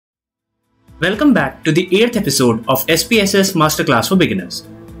Welcome back to the 8th episode of SPSS MasterClass for Beginners.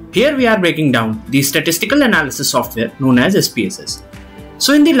 Here we are breaking down the statistical analysis software known as SPSS.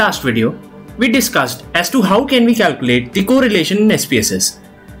 So in the last video, we discussed as to how can we calculate the correlation in SPSS.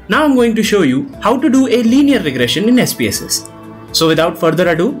 Now I'm going to show you how to do a linear regression in SPSS. So without further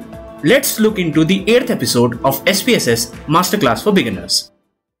ado, let's look into the 8th episode of SPSS MasterClass for Beginners.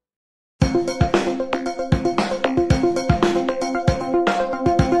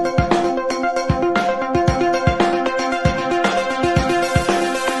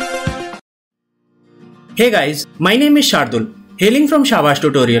 Hey guys, my name is Shardul, hailing from ShaVash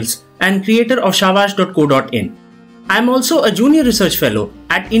tutorials and creator of ShaVash.co.in. I am also a junior research fellow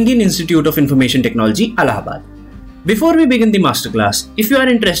at Indian Institute of Information Technology, Allahabad. Before we begin the masterclass, if you are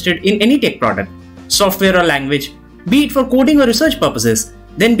interested in any tech product, software or language, be it for coding or research purposes,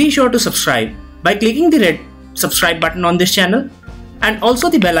 then be sure to subscribe by clicking the red subscribe button on this channel and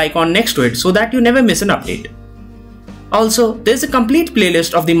also the bell icon next to it so that you never miss an update. Also, there's a complete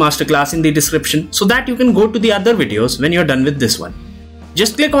playlist of the masterclass in the description so that you can go to the other videos when you're done with this one.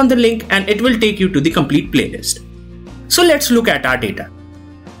 Just click on the link and it will take you to the complete playlist. So let's look at our data.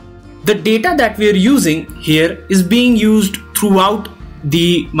 The data that we're using here is being used throughout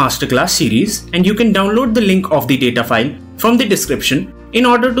the masterclass series, and you can download the link of the data file from the description in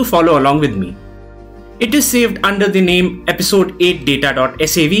order to follow along with me. It is saved under the name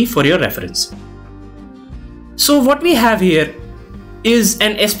episode8data.sav for your reference. So what we have here is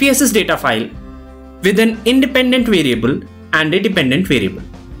an SPSS data file with an independent variable and a dependent variable.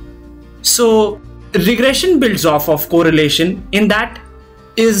 So regression builds off of correlation in that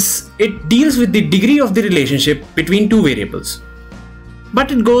it deals with the degree of the relationship between two variables. But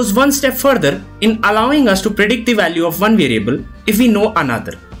it goes one step further in allowing us to predict the value of one variable if we know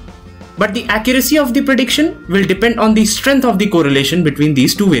another. But the accuracy of the prediction will depend on the strength of the correlation between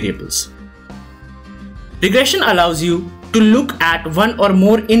these two variables. Regression allows you to look at one or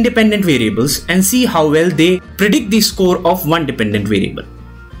more independent variables and see how well they predict the score of one dependent variable.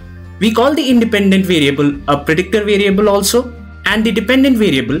 We call the independent variable a predictor variable also, and the dependent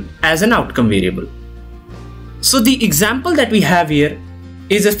variable as an outcome variable. So the example that we have here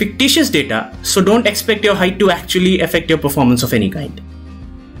is a fictitious data, so don't expect your height to actually affect your performance of any kind.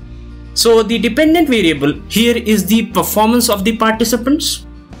 So the dependent variable here is the performance of the participants,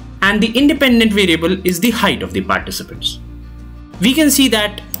 and the independent variable is the height of the participants. We can see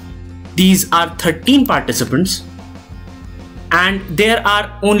that these are 13 participants and there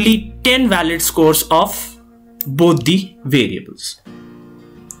are only 10 valid scores of both the variables.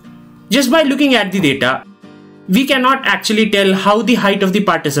 Just by looking at the data, we cannot actually tell how the height of the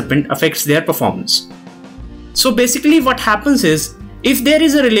participant affects their performance. So basically what happens is, if there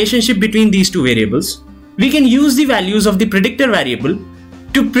is a relationship between these two variables, we can use the values of the predictor variable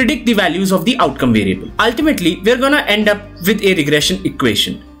to predict the values of the outcome variable. Ultimately, we're gonna end up with a regression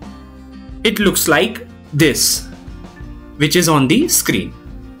equation. It looks like this, which is on the screen.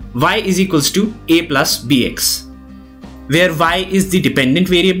 Y is equals to a plus bx, where y is the dependent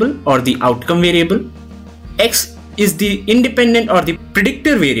variable or the outcome variable, x is the independent or the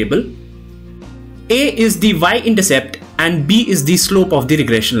predictor variable, a is the y-intercept, and b is the slope of the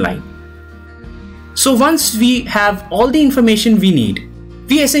regression line. So once we have all the information we need,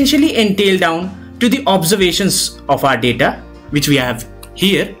 we essentially entail down to the observations of our data, which we have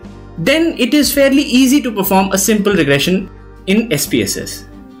here. Then it is fairly easy to perform a simple regression in SPSS.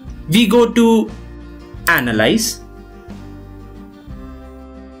 We go to Analyze,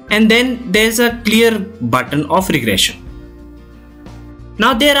 and then there's a clear button of regression.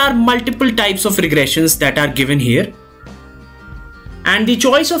 Now there are multiple types of regressions that are given here, and the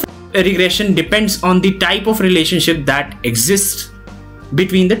choice of a regression depends on the type of relationship that exists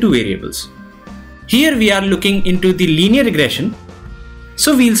between the two variables. Here we are looking into the linear regression,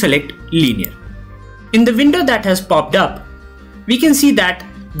 so we'll select linear. In the window that has popped up, we can see that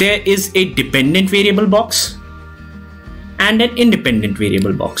there is a dependent variable box and an independent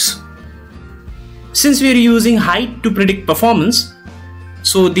variable box. Since we're using height to predict performance,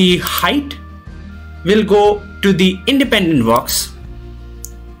 so the height will go to the independent box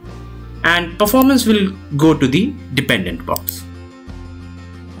and performance will go to the dependent box.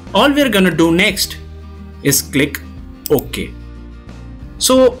 All we're gonna do next is click OK.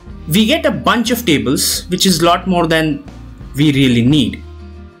 So we get a bunch of tables, which is a lot more than we really need.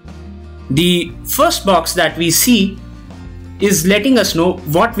 The first box that we see is letting us know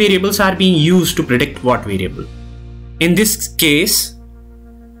what variables are being used to predict what variable. In this case,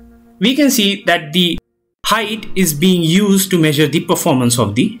 we can see that the height is being used to measure the performance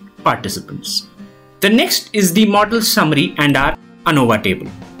of the participants. The next is the model summary and our ANOVA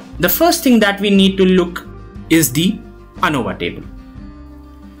table. the first thing that we need to look is the ANOVA table.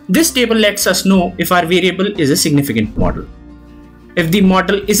 This table lets us know if our variable is a significant model. If the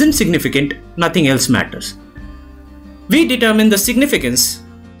model isn't significant, nothing else matters. We determine the significance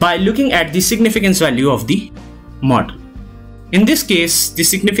by looking at the significance value of the model. In this case, the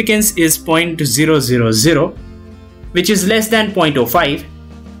significance is 0.000, which is less than 0.05.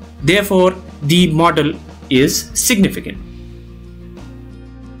 Therefore, the model is significant.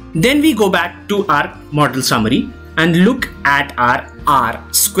 Then we go back to our model summary and look at our R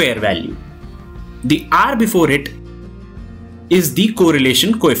square value. The R before it is the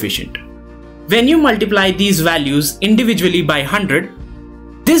correlation coefficient. When you multiply these values individually by 100,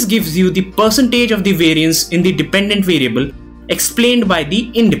 this gives you the percentage of the variance in the dependent variable explained by the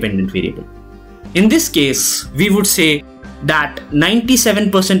independent variable. In this case, we would say that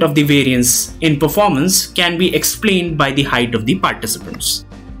 97% of the variance in performance can be explained by the height of the participants.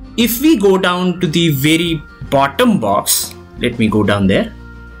 If we go down to the very bottom box, let me go down there,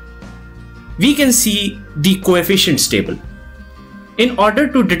 we can see the coefficients table. In order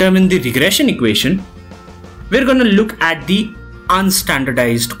to determine the regression equation, we're going to look at the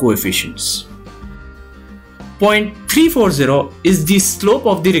unstandardized coefficients. 0.340 is the slope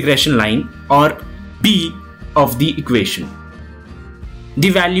of the regression line, or B of the equation. The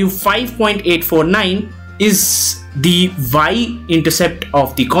value 5.849 is the y-intercept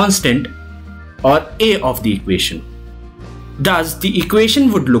of the constant, or A of the equation. Thus, the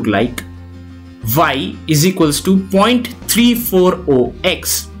equation would look like y is equals to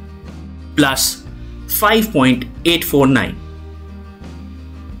 0.340x plus 5.849.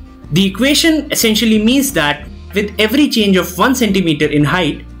 The equation essentially means that with every change of 1 centimeter in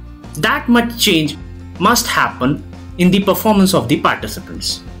height, that much change must happen in the performance of the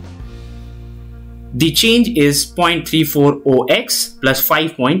participants. The change is 0.340x plus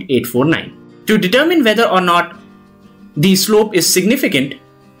 5.849. To determine whether or not the slope is significant,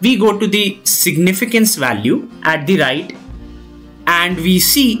 we go to the significance value at the right and we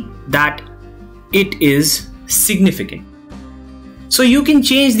see that it is significant. So you can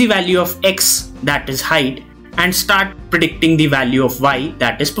change the value of x, that is height, and start predicting the value of y,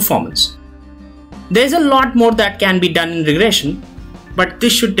 that is performance. There's a lot more that can be done in regression, but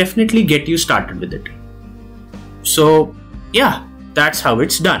this should definitely get you started with it. So yeah, that's how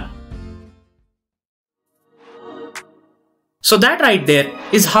it's done. So that right there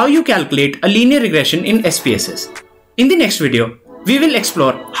is how you calculate a linear regression in SPSS. In the next video, we will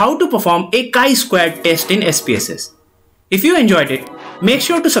explore how to perform a chi-squared test in SPSS. If you enjoyed it, make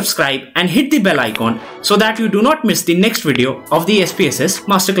sure to subscribe and hit the bell icon so that you do not miss the next video of the SPSS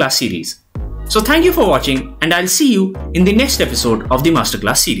Masterclass series. So thank you for watching, and I'll see you in the next episode of the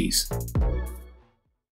Masterclass series.